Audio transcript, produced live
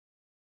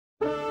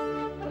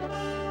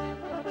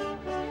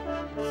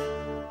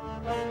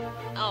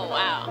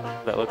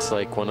That looks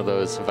like one of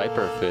those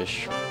viper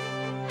fish.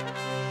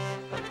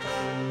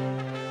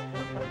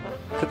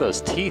 Look at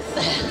those teeth.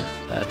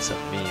 That's a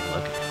mean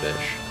looking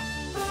fish.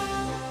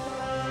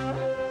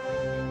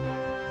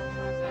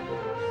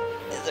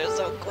 These are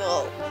so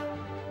cool.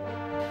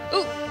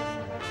 Ooh,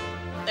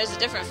 there's a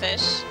different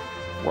fish.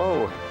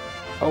 Whoa.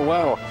 Oh,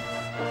 wow.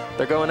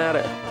 They're going at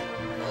it.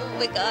 Oh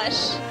my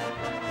gosh.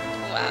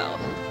 Wow.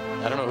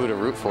 I don't know who to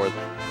root for.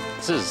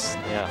 This is,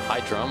 yeah, high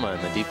drama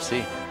in the deep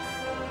sea.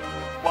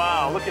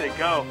 Wow, look at it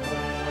go.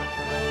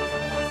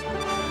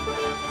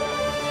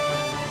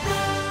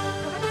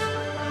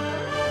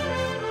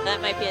 That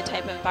might be a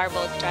type of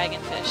barbelled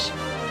dragonfish.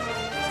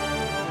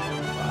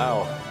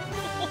 Wow.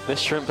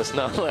 This shrimp is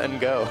not letting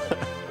go.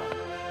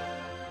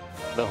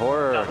 The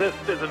horror. Now, this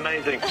is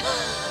amazing.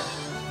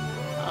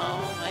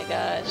 Oh my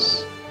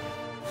gosh.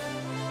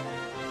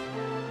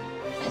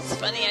 It's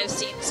funny, I've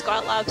seen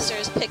squat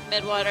lobsters pick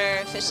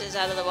midwater fishes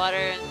out of the water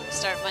and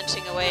start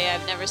munching away.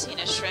 I've never seen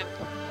a shrimp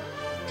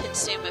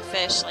consume a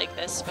fish like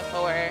this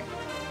before.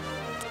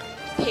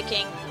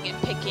 Picking and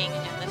picking,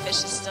 and the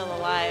fish is still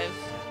alive.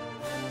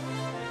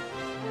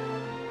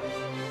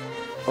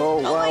 Oh,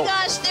 wow. Oh my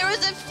gosh, there was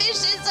a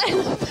fish inside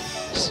the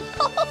fish.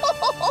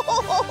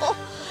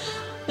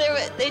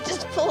 They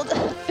just pulled a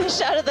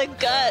fish out of the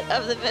gut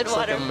of the midwater It's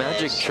like a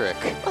magic fish. trick.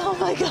 Oh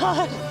my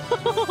god.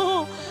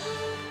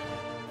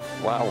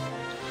 Wow.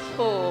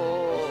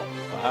 Oh.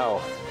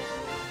 Wow.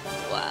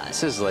 Wow.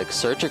 This is like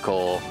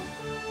surgical.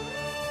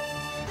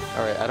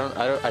 All right,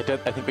 I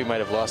think we might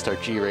have lost our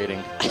G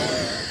rating.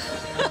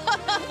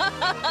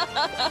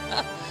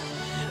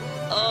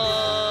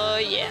 Oh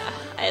yeah,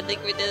 I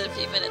think we did a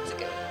few minutes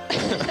ago.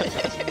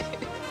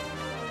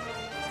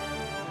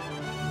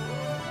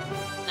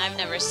 I've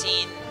never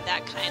seen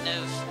that kind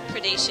of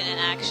predation in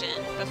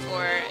action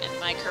before in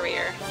my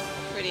career.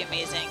 Pretty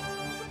amazing.